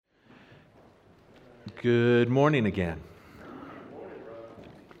Good morning again.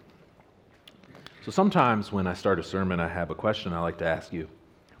 So sometimes when I start a sermon, I have a question I like to ask you.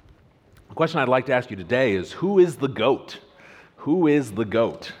 The question I'd like to ask you today is, who is the GOAT? Who is the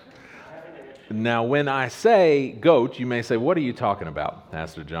GOAT? Now, when I say GOAT, you may say, what are you talking about,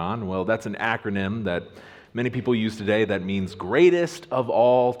 Pastor John? Well, that's an acronym that many people use today that means greatest of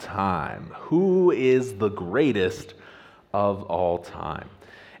all time. Who is the greatest of all time?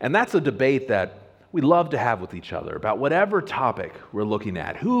 And that's a debate that we love to have with each other about whatever topic we're looking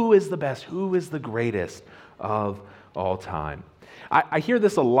at. Who is the best? Who is the greatest of all time? I hear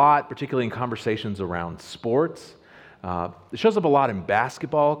this a lot, particularly in conversations around sports. It shows up a lot in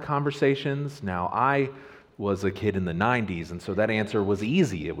basketball conversations. Now, I was a kid in the 90s, and so that answer was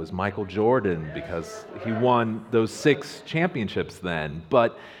easy. It was Michael Jordan because he won those 6 championships then.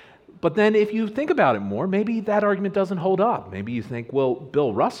 But then if you think about it more, maybe that argument doesn't hold up. Maybe you think, well,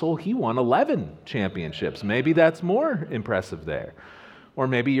 Bill Russell, he won 11 championships. Maybe that's more impressive there. Or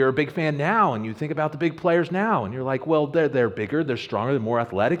maybe you're a big fan now and you think about the big players now and you're like, well, they're bigger, they're stronger, they're more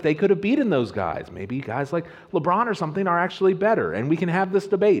athletic. They could have beaten those guys. Maybe guys like LeBron or something are actually better. And we can have this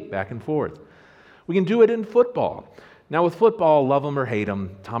debate back and forth. We can do it in football. Now, with football, love them or hate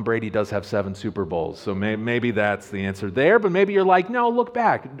them, Tom Brady does have 7 Super Bowls, so maybe that's the answer there. But maybe you're like, no, look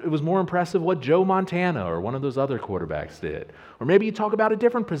back. It was more impressive what Joe Montana or one of those other quarterbacks did. Or maybe you talk about a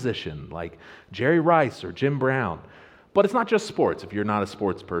different position, like Jerry Rice or Jim Brown. But it's not just sports. If you're not a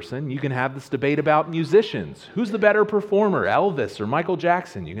sports person, you can have this debate about musicians. Who's the better performer, Elvis or Michael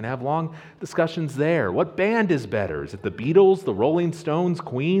Jackson? You can have long discussions there. What band is better? Is it the Beatles, the Rolling Stones,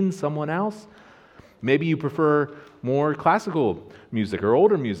 Queen, someone else? Maybe you prefer more classical music or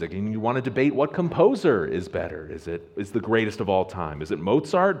older music, and you want to debate what composer is better. Is the greatest of all time? Is it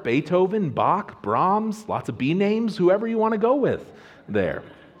Mozart, Beethoven, Bach, Brahms, lots of B names, whoever you want to go with there.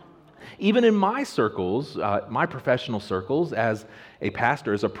 Even in my circles, my professional circles, as a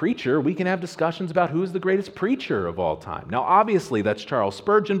pastor, as a preacher, we can have discussions about who's the greatest preacher of all time. Now, obviously, that's Charles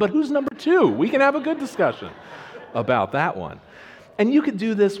Spurgeon, but who's number 2? We can have a good discussion about that one. And you could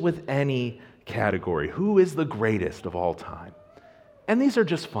do this with any category. Who is the greatest of all time? And these are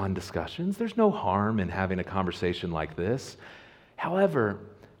just fun discussions. There's no harm in having a conversation like this. However,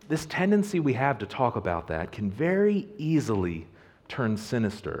 this tendency we have to talk about that can very easily turn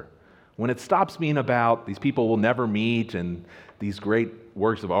sinister when it stops being about these people will never meet and these great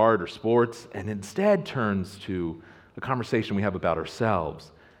works of art or sports, and instead turns to a conversation we have about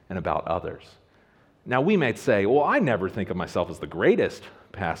ourselves and about others. Now, we might say, well, I never think of myself as the greatest,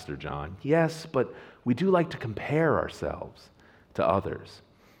 Pastor John. Yes, but we do like to compare ourselves to others.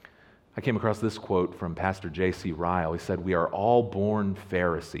 I came across this quote from Pastor J.C. Ryle. He said, "We are all born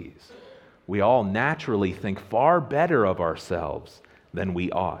Pharisees. We all naturally think far better of ourselves than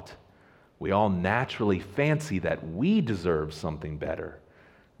we ought. We all naturally fancy that we deserve something better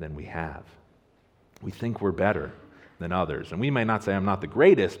than we have. We think we're better than others. And we may not say, I'm not the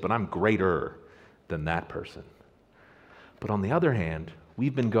greatest, but I'm greater than that person." But on the other hand,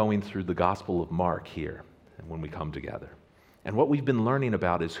 we've been going through the Gospel of Mark here and when we come together. And what we've been learning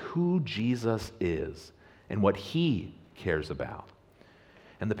about is who Jesus is and what he cares about.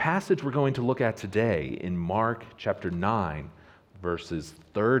 And the passage we're going to look at today in Mark chapter 9, verses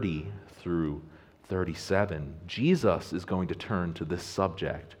 30 through 37, Jesus is going to turn to this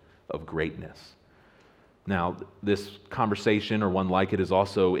subject of greatness. Now, this conversation, or one like it, is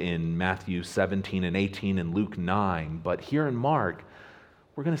also in Matthew 17 and 18 and Luke 9. But here in Mark,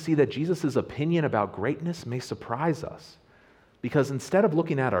 we're going to see that Jesus' opinion about greatness may surprise us. Because instead of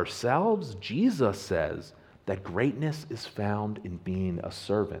looking at ourselves, Jesus says that greatness is found in being a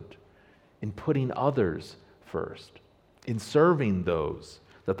servant, in putting others first, in serving those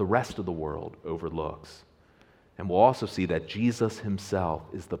that the rest of the world overlooks. And we'll also see that Jesus himself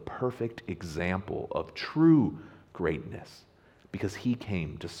is the perfect example of true greatness because he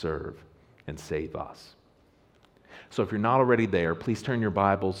came to serve and save us. So if you're not already there, please turn your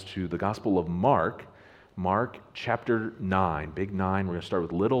Bibles to the Gospel of Mark, Mark chapter 9, big 9. We're going to start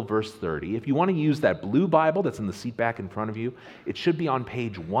with little verse 30. If you want to use that blue Bible that's in the seat back in front of you, it should be on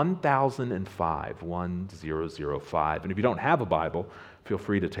page 1005, 1005. And if you don't have a Bible, feel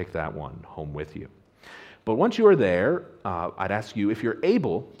free to take that one home with you. But once you are there, I'd ask you, if you're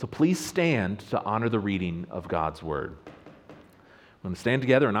able, to please stand to honor the reading of God's Word. We're going to stand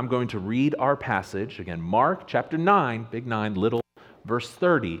together, and I'm going to read our passage. Again, Mark chapter 9, big 9, little, verse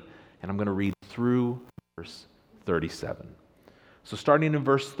 30, and I'm going to read through verse 37. So starting in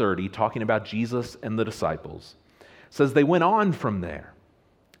verse 30, talking about Jesus and the disciples, it says, "They went on from there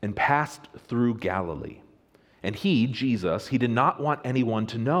and passed through Galilee. And he, Jesus, he did not want anyone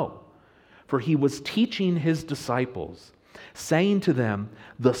to know, for he was teaching his disciples, saying to them,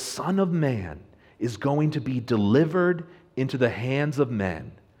 "The Son of Man is going to be delivered into the hands of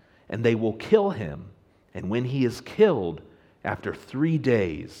men, and they will kill him, and when he is killed, after 3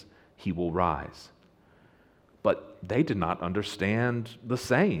 days he will rise." But they did not understand the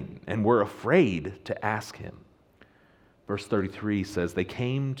saying and were afraid to ask him. Verse 33 says, they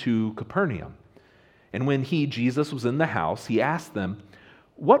came to Capernaum, and when he, Jesus, was in the house, he asked them,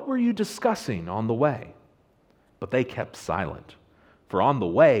 "What were you discussing on the way?" But they kept silent, for on the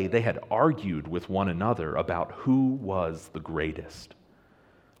way they had argued with one another about who was the greatest.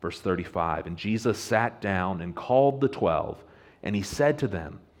 Verse 35, and Jesus sat down and called the 12, and he said to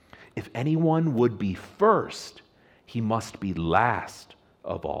them, "If anyone would be first, he must be last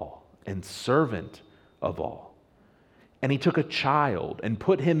of all and servant of all." And he took a child and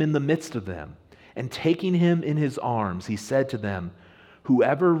put him in the midst of them, and taking him in his arms, he said to them,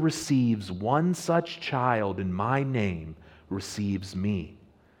 "Whoever receives one such child in my name receives me,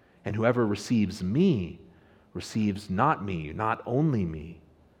 and whoever receives me receives not me, not only me,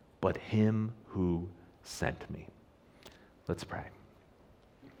 but him who sent me." Let's pray.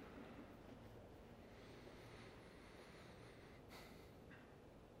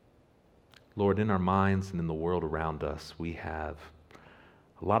 Lord, in our minds and in the world around us, we have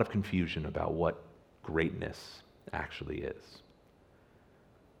a lot of confusion about what greatness actually is.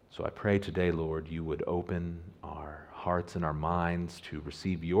 So I pray today, Lord, you would open our hearts and our minds to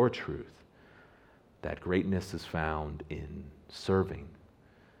receive your truth, that greatness is found in serving,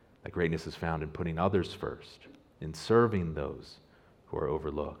 that greatness is found in putting others first, in serving those who are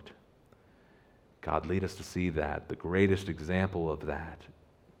overlooked. God, lead us to see that the greatest example of that,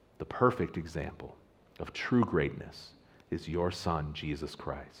 the perfect example of true greatness, is your Son, Jesus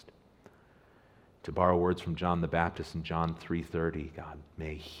Christ. To borrow words from John the Baptist in John 3:30, God,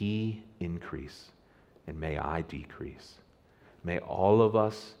 may he increase and may I decrease. May all of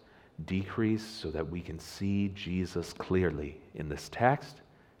us decrease so that we can see Jesus clearly in this text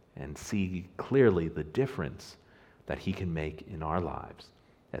and see clearly the difference that he can make in our lives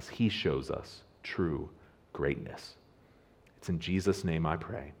as he shows us true greatness. It's in Jesus' name I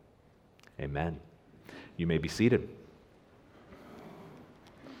pray. Amen. You may be seated.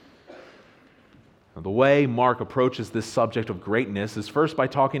 Now, the way Mark approaches this subject of greatness is first by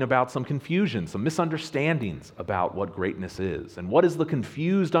talking about some confusion, some misunderstandings about what greatness is. And what is the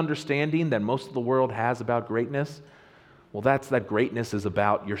confused understanding that most of the world has about greatness? Well, that's that greatness is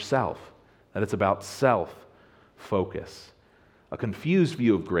about yourself, that it's about self-focus. A confused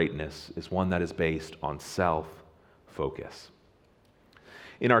view of greatness is one that is based on self-focus.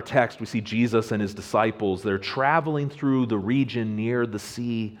 In our text, we see Jesus and his disciples. They're traveling through the region near the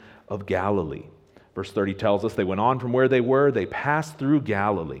Sea of Galilee. Verse 30 tells us they went on from where they were. They passed through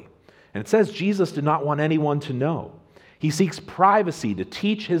Galilee. And it says Jesus did not want anyone to know. He seeks privacy to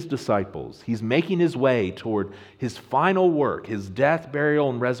teach his disciples. He's making his way toward his final work, his death, burial,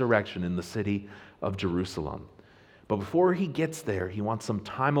 and resurrection in the city of Jerusalem. But before he gets there, he wants some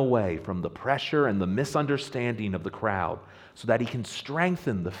time away from the pressure and the misunderstanding of the crowd so that he can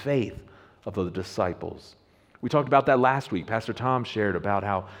strengthen the faith of the disciples. We talked about that last week. Pastor Tom shared about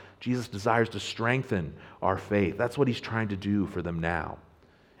how Jesus desires to strengthen our faith. That's what he's trying to do for them now.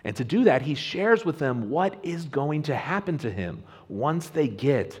 And to do that, he shares with them what is going to happen to him once they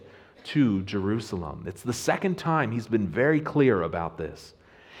get to Jerusalem. It's the second time he's been very clear about this.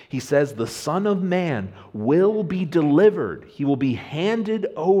 He says the Son of Man will be delivered. He will be handed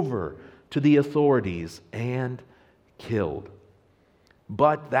over to the authorities and killed.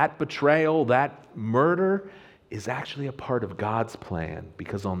 But that betrayal, that murder, is actually a part of God's plan,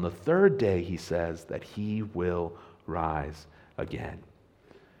 because on the third day, he says that he will rise again.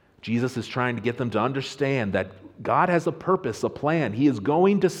 Jesus is trying to get them to understand that God has a purpose, a plan. He is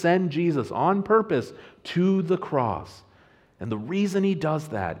going to send Jesus on purpose to the cross. And the reason he does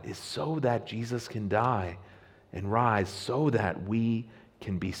that is so that Jesus can die and rise, so that we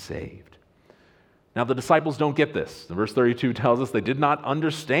can be saved. Now, the disciples don't get this. Verse 32 tells us they did not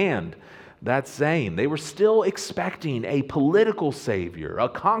understand that saying. They were still expecting a political savior, a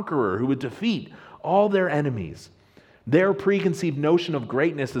conqueror who would defeat all their enemies. Their preconceived notion of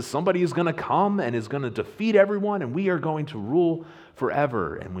greatness is somebody who's going to come and is going to defeat everyone, and we are going to rule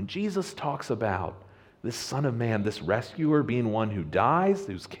forever. And when Jesus talks about this Son of Man, this rescuer being one who dies,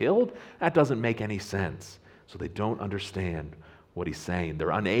 who's killed, that doesn't make any sense. So they don't understand what he's saying.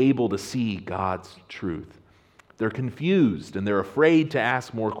 They're unable to see God's truth. They're confused and they're afraid to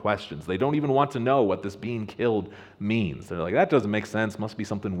ask more questions. They don't even want to know what this being killed means. They're like, that doesn't make sense. Must be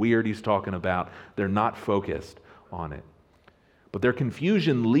something weird he's talking about. They're not focused on it. But their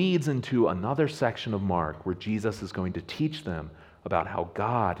confusion leads into another section of Mark where Jesus is going to teach them about how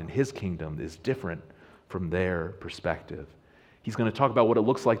God and his kingdom is different from their perspective. He's going to talk about what it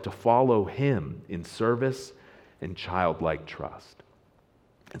looks like to follow him in service and childlike trust.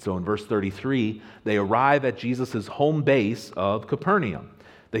 And so in verse 33, they arrive at Jesus' home base of Capernaum.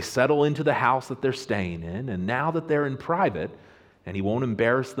 They settle into the house that they're staying in, and now that they're in private, and he won't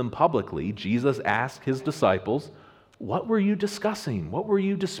embarrass them publicly, Jesus asks his disciples, "What were you discussing? What were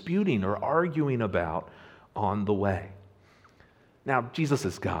you disputing or arguing about on the way?" Now, Jesus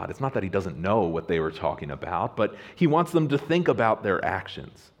is God. It's not that he doesn't know what they were talking about, but he wants them to think about their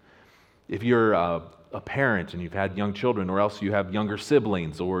actions. If you're a parent and you've had young children, or else you have younger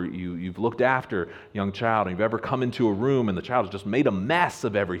siblings, or you've looked after a young child, and you've ever come into a room and the child has just made a mess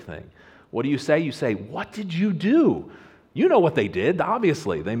of everything, what do? You say, "What did you do?" You know what they did,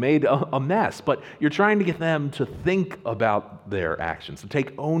 obviously. They made a mess, but you're trying to get them to think about their actions, to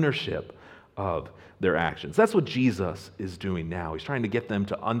take ownership of their actions. That's what Jesus is doing now. He's trying to get them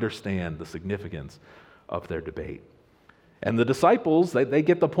to understand the significance of their debate. And the disciples, they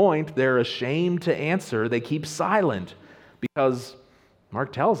get the point. They're ashamed to answer. They keep silent because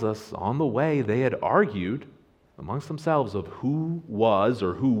Mark tells us on the way they had argued amongst themselves of who was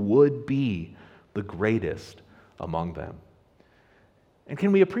or who would be the greatest among them. And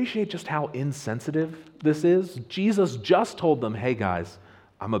can we appreciate just how insensitive this is? Jesus just told them, "Hey guys,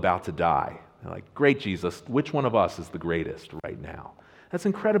 I'm about to die." They're like, "Great, Jesus, which one of us is the greatest right now?" That's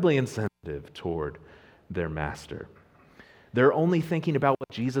incredibly insensitive toward their master. They're only thinking about what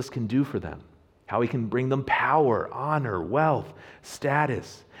Jesus can do for them, how he can bring them power, honor, wealth,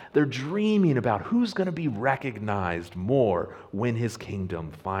 status. They're dreaming about who's going to be recognized more when his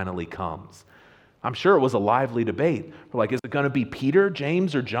kingdom finally comes. I'm sure it was a lively debate. We're like, is it going to be Peter,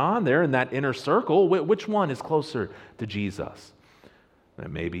 James, or John? They're in that inner circle. Which one is closer to Jesus?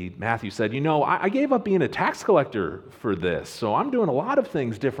 And maybe Matthew said, I gave up being a tax collector for this, so I'm doing a lot of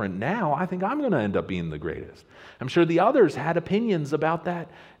things different now. I think I'm going to end up being the greatest. I'm sure the others had opinions about that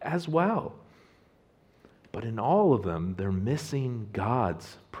as well. But in all of them, they're missing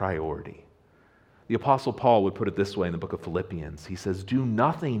God's priority. The Apostle Paul would put it this way in the book of Philippians. He says, "Do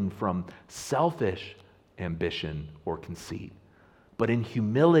nothing from selfish ambition or conceit, but in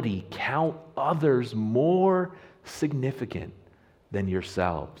humility count others more significant than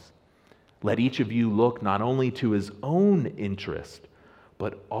yourselves. Let each of you look not only to his own interest,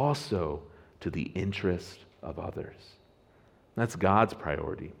 but also to the interest of others." That's God's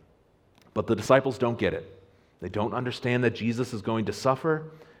priority. But the disciples don't get it. They don't understand that Jesus is going to suffer.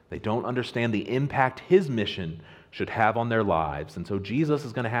 They don't understand the impact his mission should have on their lives. And so Jesus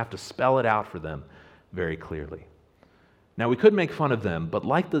is going to have to spell it out for them very clearly. Now, we could make fun of them, but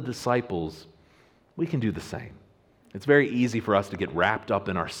like the disciples, we can do the same. It's very easy for us to get wrapped up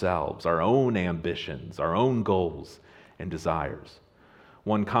in ourselves, our own ambitions, our own goals and desires.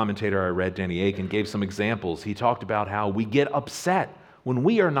 One commentator I read, Danny Akin, gave some examples. He talked about how we get upset when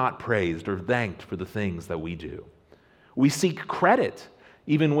we are not praised or thanked for the things that we do. We seek credit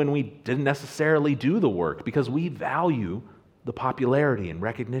even when we didn't necessarily do the work because we value the popularity and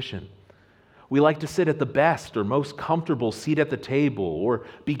recognition. We like to sit at the best or most comfortable seat at the table or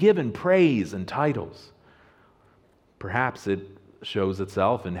be given praise and titles. Perhaps it shows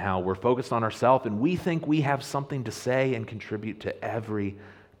itself in how we're focused on ourselves and we think we have something to say and contribute to every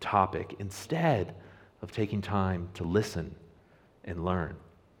topic instead of taking time to listen and learn.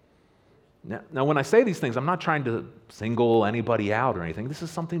 Now, when I say these things, I'm not trying to single anybody out or anything. This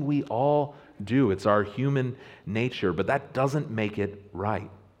is something we all do. It's our human nature, but that doesn't make it right.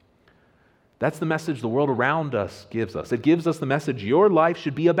 That's the message the world around us gives us. It gives us the message your life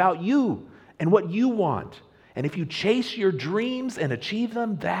should be about you and what you want. And if you chase your dreams and achieve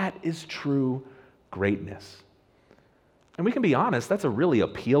them, that is true greatness. And we can be honest, that's a really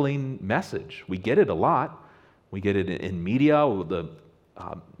appealing message. We get it a lot. We get it in media, the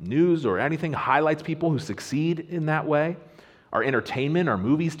news or anything highlights people who succeed in that way. Our entertainment, our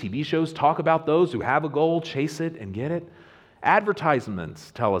movies, TV shows talk about those who have a goal, chase it, and get it.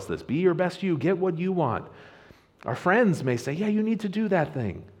 Advertisements tell us this. Be your best you, get what you want. Our friends may say, yeah, you need to do that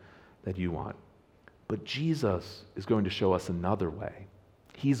thing that you want. But Jesus is going to show us another way.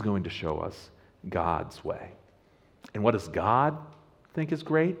 He's going to show us God's way. And what does God think is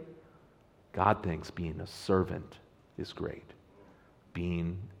great? God thinks being a servant is great.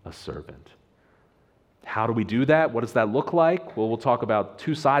 Being a servant. How do we do that? What does that look like? Well, we'll talk about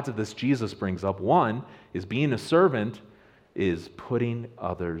two sides of this Jesus brings up. One is being a servant is putting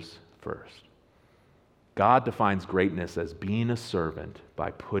others first. God defines greatness as being a servant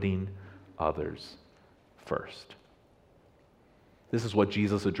by putting others first. This is what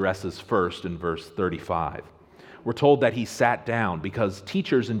Jesus addresses first in verse 35. We're told that he sat down because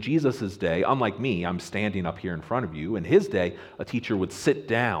teachers in Jesus' day, unlike me, I'm standing up here in front of you, in his day, a teacher would sit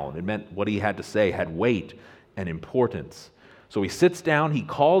down. It meant what he had to say had weight and importance. So he sits down, he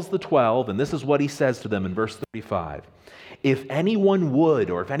calls the 12, and this is what he says to them in verse 35. If anyone would,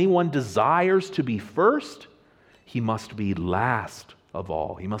 or if anyone desires to be first, he must be last of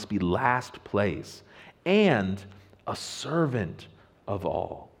all. He must be last place, and a servant of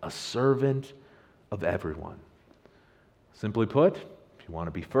all, a servant of everyone. Simply put, if you want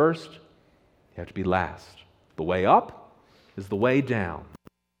to be first, you have to be last. The way up is the way down.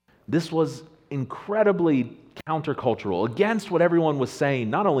 This was incredibly countercultural, against what everyone was saying,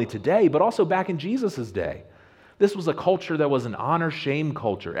 not only today, but also back in Jesus' day. This was a culture that was an honor-shame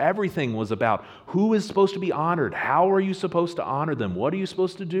culture. Everything was about who is supposed to be honored, how are you supposed to honor them, what are you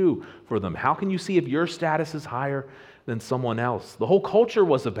supposed to do for them, how can you see if your status is higher than someone else. The whole culture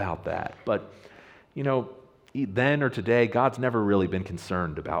was about that. But, then or today, God's never really been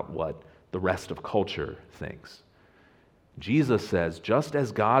concerned about what the rest of culture thinks. Jesus says, just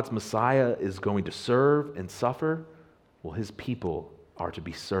as God's Messiah is going to serve and suffer, well, his people are to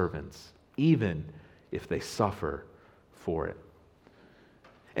be servants, even if they suffer for it.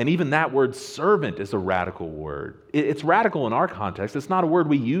 And even that word servant is a radical word. It's radical in our context. It's not a word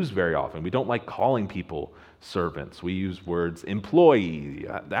we use very often. We don't like calling people servants. We use words employee,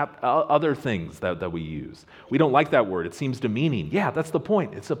 other things that we use. We don't like that word. It seems demeaning. Yeah, that's the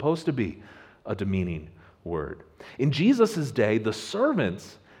point. It's supposed to be a demeaning word. In Jesus' day, the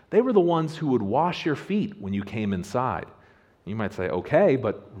servants, they were the ones who would wash your feet when you came inside. You might say, okay,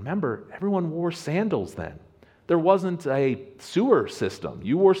 but remember, everyone wore sandals then. There wasn't a sewer system.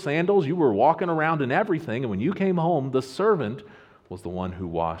 You wore sandals, you were walking around in everything, and when you came home, the servant was the one who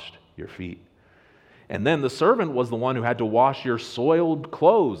washed your feet. And then the servant was the one who had to wash your soiled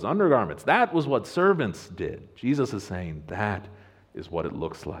clothes, undergarments. That was what servants did. Jesus is saying that is what it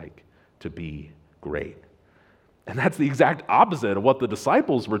looks like to be great. And that's the exact opposite of what the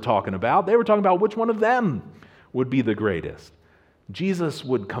disciples were talking about. They were talking about which one of them would be the greatest. Jesus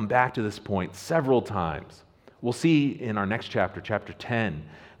would come back to this point several times. We'll see in our next chapter, chapter 10,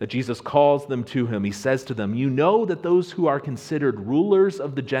 that Jesus calls them to him. He says to them, you know that those who are considered rulers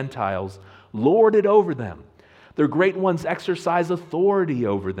of the Gentiles lord it over them. Their great ones exercise authority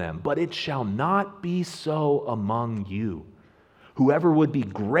over them, but it shall not be so among you. Whoever would be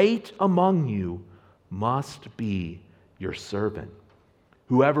great among you must be your servant.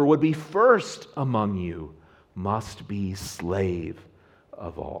 Whoever would be first among you must be slave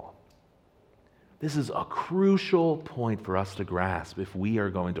of all. This is a crucial point for us to grasp if we are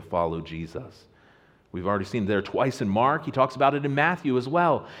going to follow Jesus. We've already seen it there twice in Mark. He talks about it in Matthew as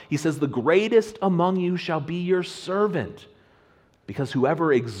well. He says, the greatest among you shall be your servant, because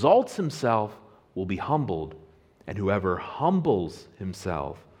whoever exalts himself will be humbled, and whoever humbles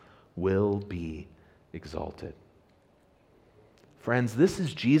himself will be exalted. Friends, this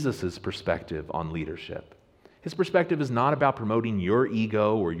is Jesus' perspective on leadership. His perspective is not about promoting your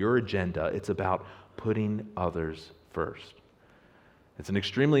ego or your agenda. It's about putting others first. It's an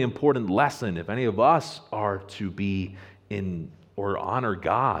extremely important lesson if any of us are to be in or honor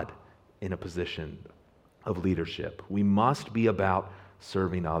God in a position of leadership. We must be about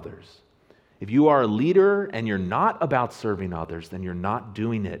serving others. If you are a leader and you're not about serving others, then you're not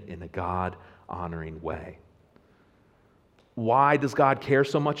doing it in a God-honoring way. Why does God care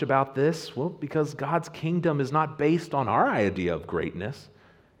so much about this? Well, because God's kingdom is not based on our idea of greatness.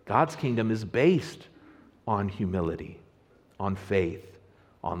 God's kingdom is based on humility, on faith,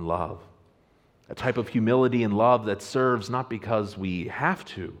 on love. A type of humility and love that serves not because we have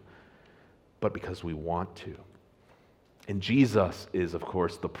to, but because we want to. And Jesus is, of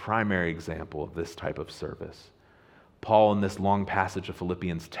course, the primary example of this type of service. Paul, in this long passage of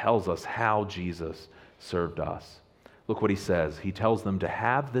Philippians, tells us how Jesus served us. Look what he says. He tells them to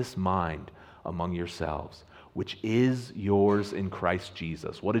have this mind among yourselves, which is yours in Christ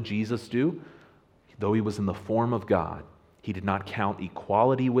Jesus. What did Jesus do? Though he was in the form of God, he did not count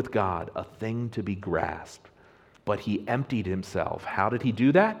equality with God a thing to be grasped, but he emptied himself. How did he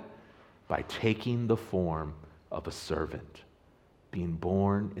do that? By taking the form of a servant, being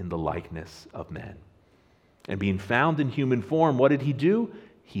born in the likeness of men. And being found in human form, what did he do?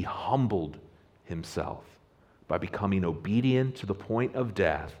 He humbled himself by becoming obedient to the point of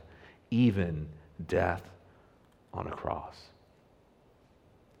death, even death on a cross.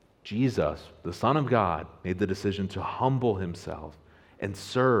 Jesus, the Son of God, made the decision to humble himself and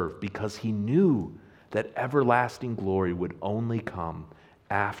serve because he knew that everlasting glory would only come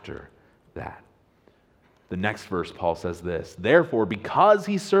after that. The next verse, Paul says this, "Therefore, because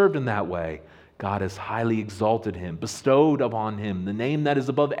he served in that way, God has highly exalted him, bestowed upon him the name that is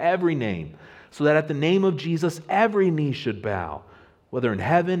above every name, so that at the name of Jesus every knee should bow, whether in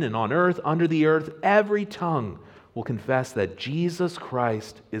heaven and on earth, under the earth, every tongue will confess that Jesus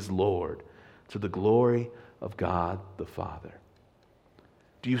Christ is Lord, to the glory of God the Father."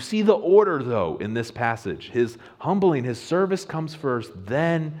 Do you see the order, though, in this passage? His humbling, his service comes first,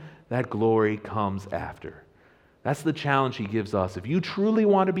 then that glory comes after. That's the challenge he gives us. If you truly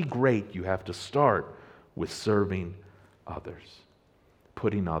want to be great, you have to start with serving others,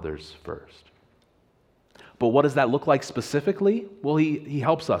 putting others first. But what does that look like specifically? Well, he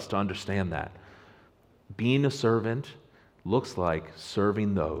helps us to understand that. Being a servant looks like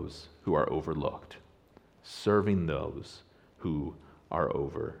serving those who are overlooked. Serving those who are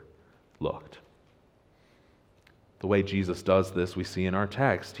overlooked. The way Jesus does this, we see in our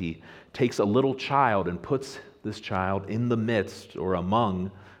text. He takes a little child and puts this child in the midst or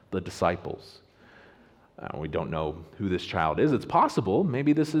among the disciples. We don't know who this child is. It's possible.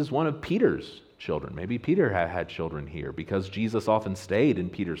 Maybe this is one of Peter's children. Maybe Peter had children here because Jesus often stayed in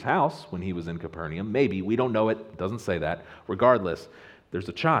Peter's house when he was in Capernaum. Maybe. We don't know it. It doesn't say that. Regardless, there's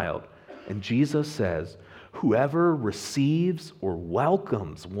a child. And Jesus says, "Whoever receives or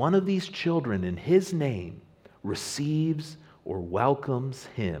welcomes one of these children in his name receives or welcomes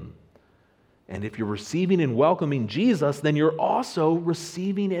him." And if you're receiving and welcoming Jesus, then you're also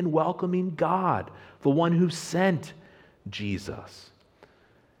receiving and welcoming God, the one who sent Jesus.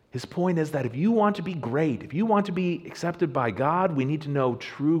 His point is that if you want to be great, if you want to be accepted by God, we need to know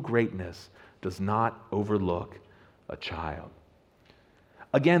true greatness does not overlook a child.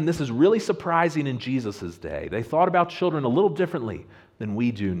 Again, this is really surprising in Jesus' day. They thought about children a little differently than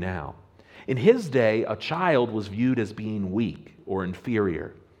we do now. In his day, a child was viewed as being weak or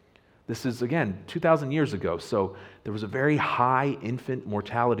inferior. This is, again, 2,000 years ago, so there was a very high infant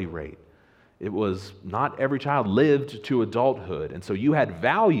mortality rate. It was not every child lived to adulthood, and so you had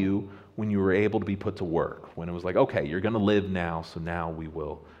value when you were able to be put to work, when it was like, okay, you're going to live now, so now we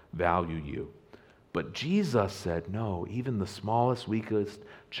will value you. But Jesus said, no, even the smallest, weakest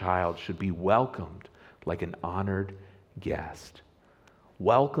child should be welcomed like an honored guest.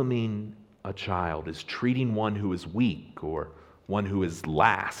 Welcoming a child is treating one who is weak or one who is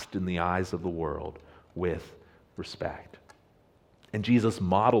last in the eyes of the world with respect. And Jesus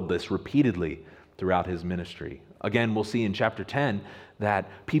modeled this repeatedly throughout his ministry. Again, we'll see in chapter 10 that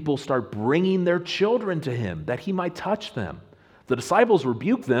people start bringing their children to him that he might touch them. The disciples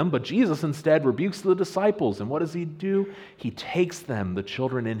rebuke them, but Jesus instead rebukes the disciples. And what does he do? He takes them, the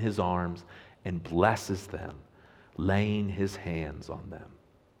children, in his arms and blesses them, laying his hands on them.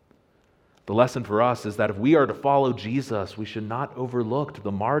 The lesson for us is that if we are to follow Jesus, we should not overlook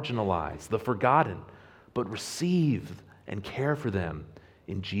the marginalized, the forgotten, but receive and care for them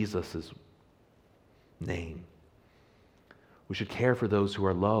in Jesus' name. We should care for those who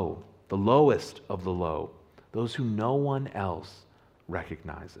are low, the lowest of the low, those who no one else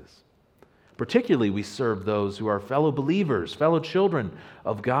recognizes. Particularly, we serve those who are fellow believers, fellow children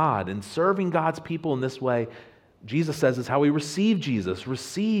of God, and serving God's people in this way, Jesus says, is how we receive Jesus,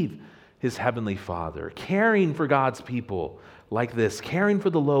 receive his heavenly Father. Caring for God's people like this, caring for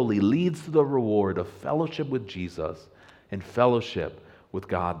the lowly, leads to the reward of fellowship with Jesus and fellowship with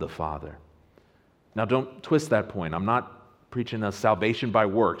God the Father. Now, don't twist that point. I'm not preaching a salvation by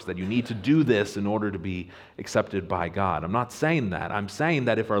works, that you need to do this in order to be accepted by God. I'm not saying that. I'm saying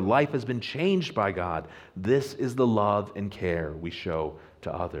that if our life has been changed by God, this is the love and care we show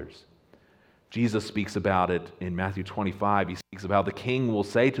to others. Jesus speaks about it in Matthew 25. He speaks about the king will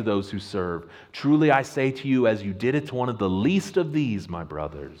say to those who serve, "Truly I say to you, as you did it to one of the least of these, my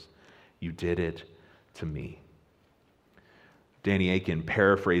brothers, you did it to me." Danny Akin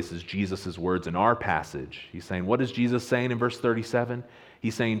paraphrases Jesus' words in our passage. He's saying, what is Jesus saying in verse 37?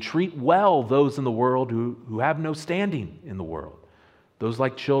 He's saying, treat well those in the world who have no standing in the world. Those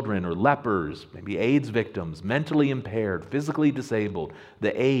like children or lepers, maybe AIDS victims, mentally impaired, physically disabled,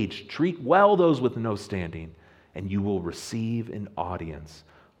 the aged. Treat well those with no standing, and you will receive an audience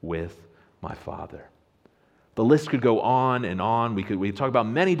with my Father. The list could go on and on. We could talk about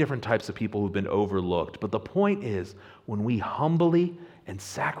many different types of people who've been overlooked. But the point is, when we humbly and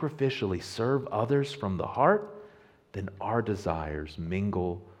sacrificially serve others from the heart, then our desires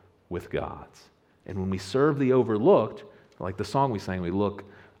mingle with God's. And when we serve the overlooked, like the song we sang, we look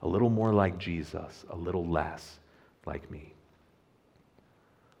a little more like Jesus, a little less like me.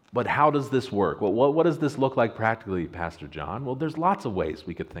 But how does this work? Well, what does this look like practically, Pastor John? Well, there's lots of ways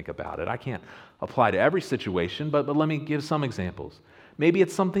we could think about it. I can't apply to every situation, but let me give some examples. Maybe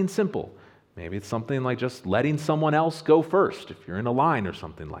it's something simple. Maybe it's something like just letting someone else go first if you're in a line or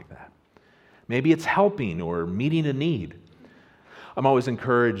something like that. Maybe it's helping or meeting a need. I'm always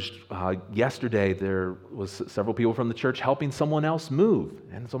encouraged. Yesterday, there was several people from the church helping someone else move.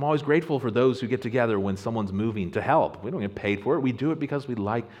 And so I'm always grateful for those who get together when someone's moving to help. We don't get paid for it. We do it because we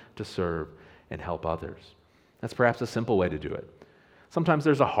like to serve and help others. That's perhaps a simple way to do it. Sometimes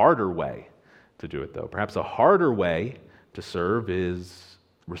there's a harder way to do it, though. Perhaps a harder way to serve is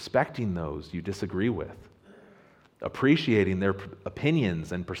respecting those you disagree with, appreciating their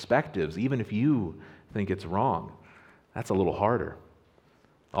opinions and perspectives, even if you think it's wrong. That's a little harder.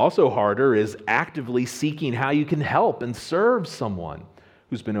 Also harder is actively seeking how you can help and serve someone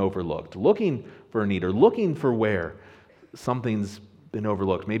who's been overlooked, looking for a need or looking for where something's been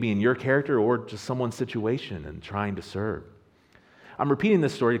overlooked, maybe in your character or just someone's situation, and trying to serve. I'm repeating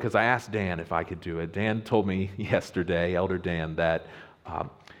this story because I asked Dan if I could do it. Dan told me yesterday, Elder Dan, that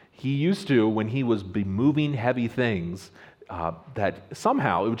he used to, when he was moving heavy things, that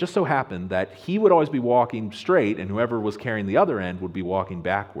somehow it would just so happen that he would always be walking straight and whoever was carrying the other end would be walking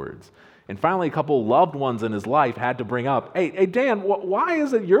backwards. And finally, a couple loved ones in his life had to bring up, hey Dan, why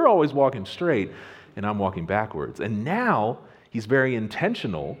is it you're always walking straight and I'm walking backwards? And now he's very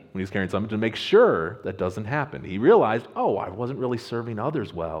intentional when he's carrying something to make sure that doesn't happen. He realized, I wasn't really serving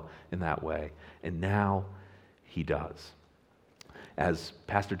others well in that way. And now he does. As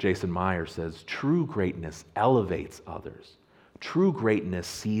Pastor Jason Meyer says, true greatness elevates others. True greatness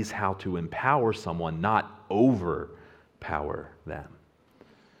sees how to empower someone, not overpower them.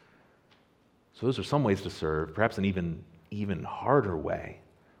 So those are some ways to serve. Perhaps an even harder way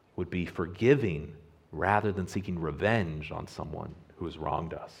would be forgiving rather than seeking revenge on someone who has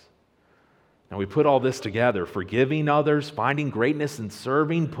wronged us. Now we put all this together, forgiving others, finding greatness in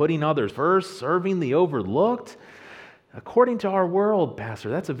serving, putting others first, serving the overlooked. According to our world, Pastor,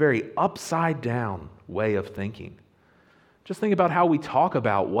 that's a very upside down way of thinking. Just think about how we talk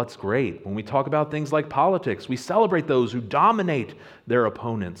about what's great. When we talk about things like politics, we celebrate those who dominate their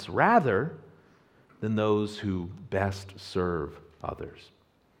opponents rather than those who best serve others.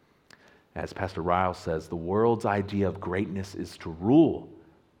 As Pastor Ryle says, the world's idea of greatness is to rule,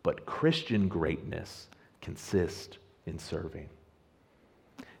 but Christian greatness consists in serving.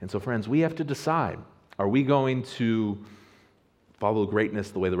 And so, friends, we have to decide, are we going to follow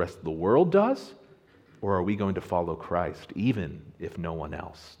greatness the way the rest of the world does? Or are we going to follow Christ, even if no one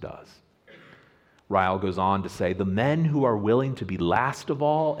else does? Ryle goes on to say, the men who are willing to be last of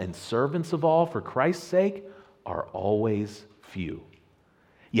all and servants of all for Christ's sake are always few.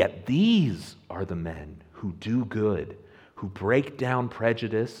 Yet these are the men who do good, who break down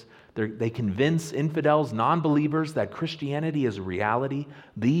prejudice. They convince infidels, non-believers that Christianity is a reality.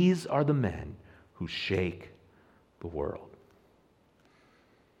 These are the men who shake the world.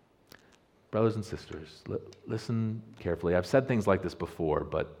 Brothers and sisters, listen carefully. I've said things like this before,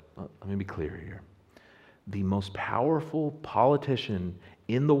 but let me be clear here. The most powerful politician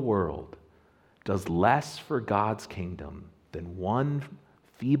in the world does less for God's kingdom than one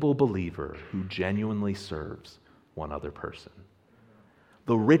feeble believer who genuinely serves one other person.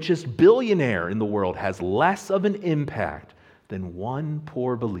 The richest billionaire in the world has less of an impact than one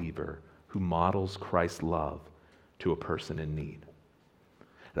poor believer who models Christ's love to a person in need.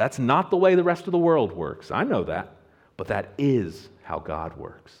 That's not the way the rest of the world works. I know that, but that is how God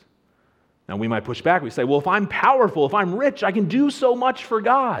works. Now we might push back. We say, well, if I'm powerful, if I'm rich, I can do so much for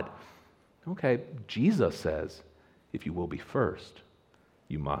God. Okay, Jesus says, if you will be first,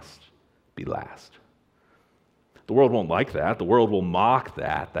 you must be last. The world won't like that. The world will mock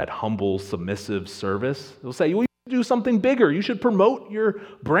that humble, submissive service. They'll say, you should do something bigger. You should promote your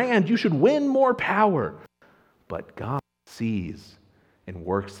brand. You should win more power. But God sees and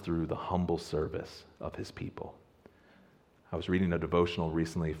works through the humble service of his people. I was reading a devotional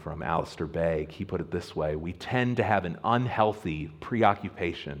recently from Alistair Begg. He put it this way: we tend to have an unhealthy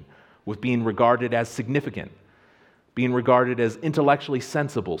preoccupation with being regarded as significant, being regarded as intellectually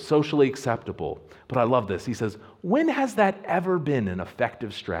sensible, socially acceptable. But I love this. He says, when has that ever been an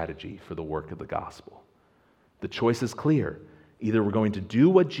effective strategy for the work of the gospel? The choice is clear. Either we're going to do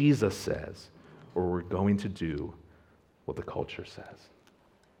what Jesus says, or we're going to do what the culture says.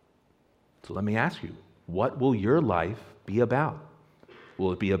 So let me ask you, what will your life be about?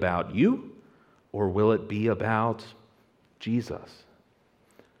 Will it be about you, or will it be about Jesus?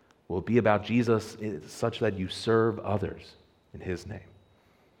 Will it be about Jesus such that you serve others in his name?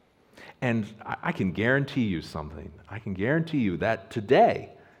 And I can guarantee you something. I can guarantee you that today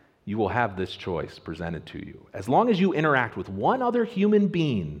you will have this choice presented to you. As long as you interact with one other human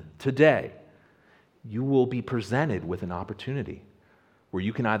being today, you will be presented with an opportunity. where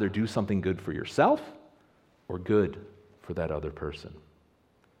you can either do something good for yourself or good for that other person.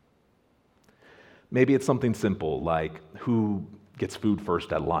 Maybe it's something simple like who gets food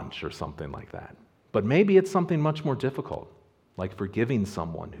first at lunch or something like that. But maybe it's something much more difficult, like forgiving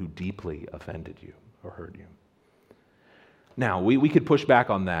someone who deeply offended you or hurt you. Now, we could push back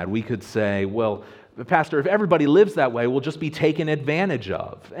on that. We could say, well, Pastor, if everybody lives that way, we'll just be taken advantage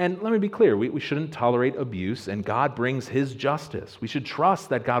of. And let me be clear, we shouldn't tolerate abuse, and God brings His justice. We should trust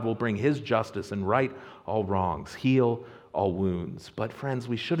that God will bring His justice and right all wrongs, heal all wounds. But friends,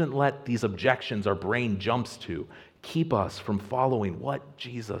 we shouldn't let these objections our brain jumps to keep us from following what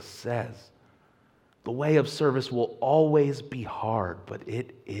Jesus says. The way of service will always be hard, but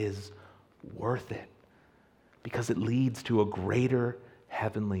it is worth it because it leads to a greater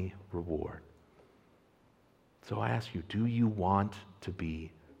heavenly reward. So I ask you, do you want to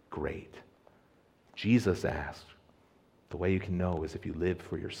be great? Jesus asked, the way you can know is if you live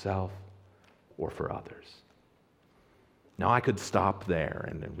for yourself or for others. Now, I could stop there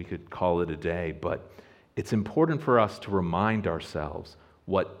and we could call it a day, but it's important for us to remind ourselves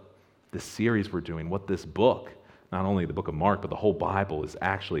what this series we're doing, what this book, not only the book of Mark, but the whole Bible is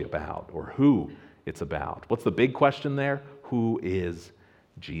actually about, or who it's about. What's the big question there? Who is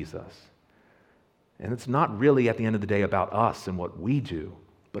Jesus? And it's not really, at the end of the day, about us and what we do,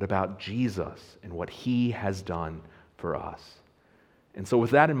 but about Jesus and what He has done for us. And so with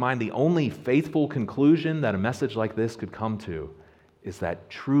that in mind, the only faithful conclusion that a message like this could come to is that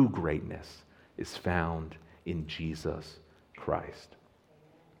true greatness is found in Jesus Christ.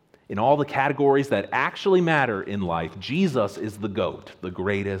 In all the categories that actually matter in life, Jesus is the GOAT, the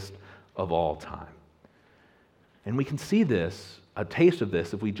greatest of all time. And we can see this, a taste of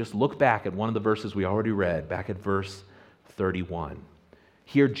this, if we just look back at one of the verses we already read, back at verse 31.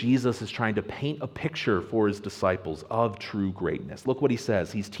 Here, Jesus is trying to paint a picture for His disciples of true greatness. Look what He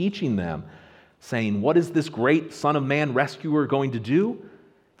says. He's teaching them, saying, what is this great Son of Man rescuer going to do?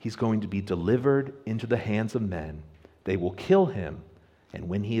 He's going to be delivered into the hands of men. They will kill Him, and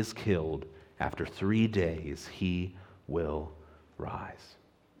when He is killed, after 3 days, He will rise.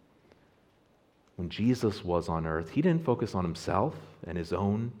 When Jesus was on earth, He didn't focus on Himself and His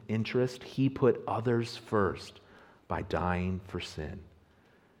own interest. He put others first by dying for sin.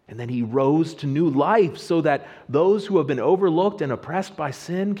 And then He rose to new life so that those who have been overlooked and oppressed by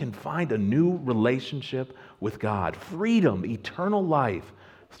sin can find a new relationship with God, freedom, eternal life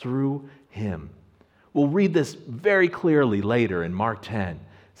through Him. We'll read this very clearly later in Mark 10. It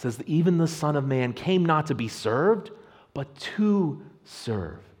says that even the Son of Man came not to be served, but to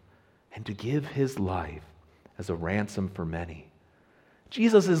serve and to give His life as a ransom for many.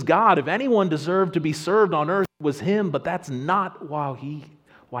 Jesus is God. If anyone deserved to be served on earth, it was Him, but that's not why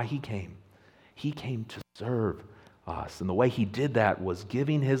He came. He came to serve us. And the way He did that was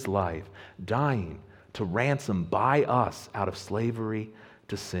giving His life, dying to ransom by us out of slavery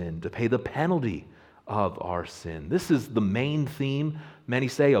to sin, to pay the penalty of our sin. This is the main theme, many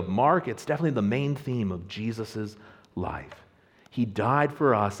say, of Mark. It's definitely the main theme of Jesus' life. He died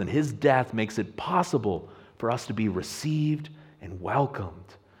for us, and His death makes it possible for us to be received and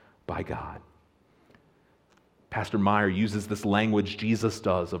welcomed by God. Pastor Meyer uses this language Jesus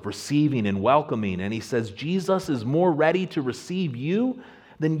does of receiving and welcoming, and he says Jesus is more ready to receive you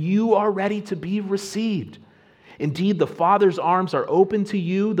than you are ready to be received. Indeed, the Father's arms are open to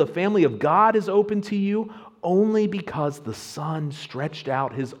you, the family of God is open to you, only because the Son stretched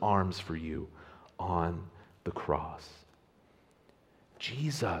out His arms for you on the cross.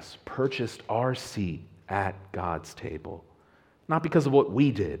 Jesus purchased our seat at God's table, not because of what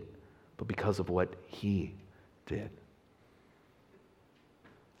we did, but because of what He did.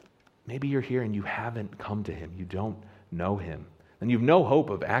 Maybe you're here and you haven't come to Him, you don't know Him, and you have no hope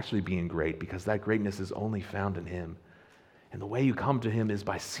of actually being great because that greatness is only found in Him. And the way you come to Him is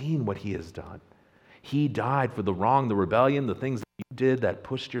by seeing what He has done. He died for the wrong, the rebellion, the things that you did that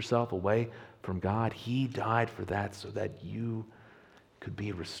pushed yourself away from God. He died for that so that you could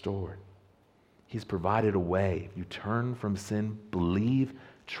be restored. He's provided a way. If you turn from sin, believe,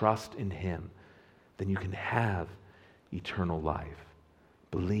 trust in Him, then you can have eternal life.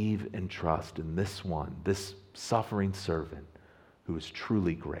 Believe and trust in this one, this suffering servant who is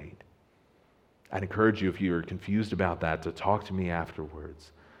truly great. I'd encourage you, if you're confused about that, to talk to me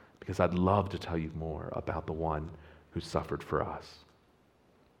afterwards, because I'd love to tell you more about the one who suffered for us.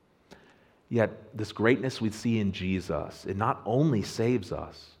 Yet, this greatness we see in Jesus, it not only saves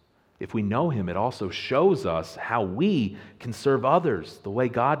us. If we know Him, it also shows us how we can serve others the way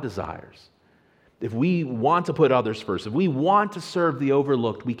God desires. If we want to put others first, if we want to serve the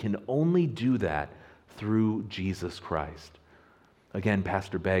overlooked, we can only do that through Jesus Christ. Again,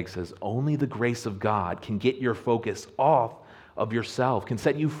 Pastor Begg says, only the grace of God can get your focus off of yourself, can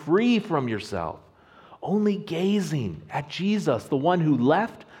set you free from yourself. Only gazing at Jesus, the one who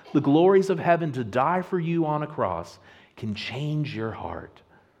left the glories of heaven to die for you on a cross, can change your heart.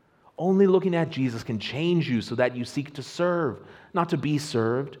 Only looking at Jesus can change you so that you seek to serve, not to be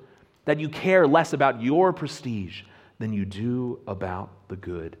served, that you care less about your prestige than you do about the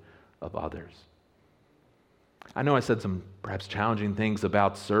good of others. I know I said some perhaps challenging things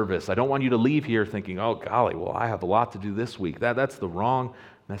about service. I don't want you to leave here thinking, oh, golly, well, I have a lot to do this week. That's the wrong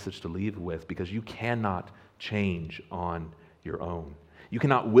message to leave with, because you cannot change on your own. You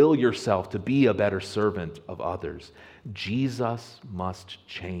cannot will yourself to be a better servant of others. Jesus must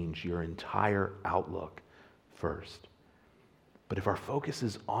change your entire outlook first. But if our focus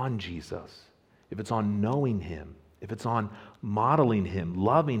is on Jesus, if it's on knowing Him, if it's on modeling Him,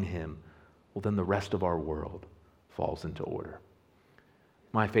 loving Him, well, then the rest of our world falls into order.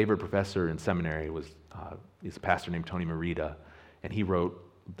 My favorite professor in seminary is a pastor named Tony Merida, and he wrote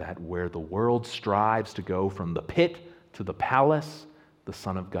that where the world strives to go from the pit to the palace, the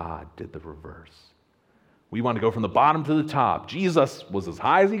Son of God did the reverse. We want to go from the bottom to the top. Jesus was as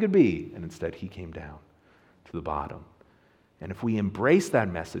high as He could be, and instead He came down to the bottom. And if we embrace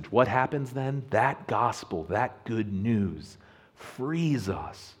that message, what happens then? That gospel, that good news, frees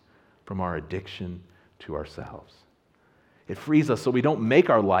us from our addiction to ourselves. It frees us so we don't make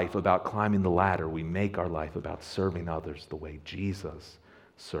our life about climbing the ladder. We make our life about serving others the way Jesus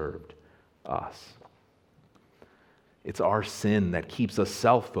served us. It's our sin that keeps us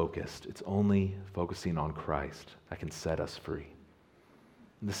self-focused. It's only focusing on Christ that can set us free.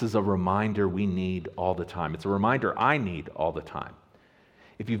 This is a reminder we need all the time. It's a reminder I need all the time.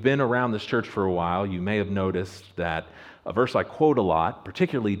 If you've been around this church for a while, you may have noticed that a verse I quote a lot,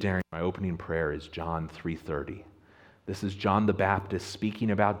 particularly during my opening prayer, is John 3:30. This is John the Baptist speaking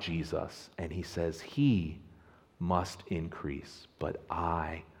about Jesus, and he says, He must increase, but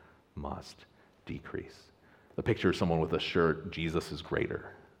I must decrease. The picture of someone with a shirt, Jesus is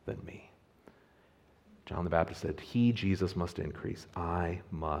greater than me. John the Baptist said, Jesus, must increase, I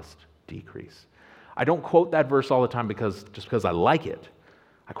must decrease. I don't quote that verse all the time just because I like it.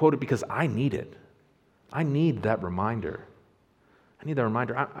 I quote it because I need it. I need that reminder.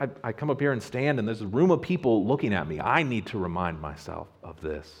 I come up here and stand, and there's a room of people looking at me. I need to remind myself of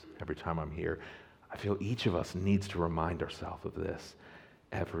this every time I'm here. I feel each of us needs to remind ourselves of this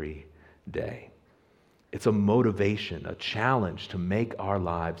every day. It's a motivation, a challenge to make our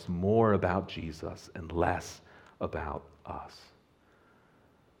lives more about Jesus and less about us.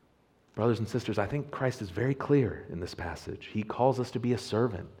 Brothers and sisters, I think Christ is very clear in this passage. He calls us to be a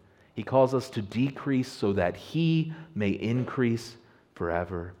servant. He calls us to decrease so that He may increase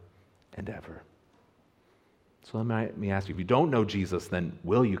forever and ever. So let me ask you, if you don't know Jesus, then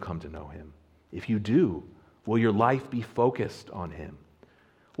will you come to know Him? If you do, will your life be focused on Him?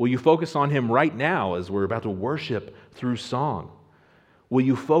 Will you focus on Him right now as we're about to worship through song? Will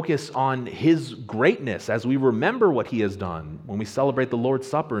you focus on His greatness as we remember what He has done when we celebrate the Lord's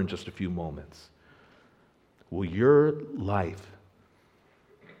Supper in just a few moments? Will your life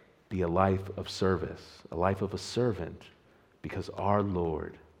be a life of service, a life of a servant, because our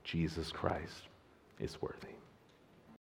Lord Jesus Christ is worthy?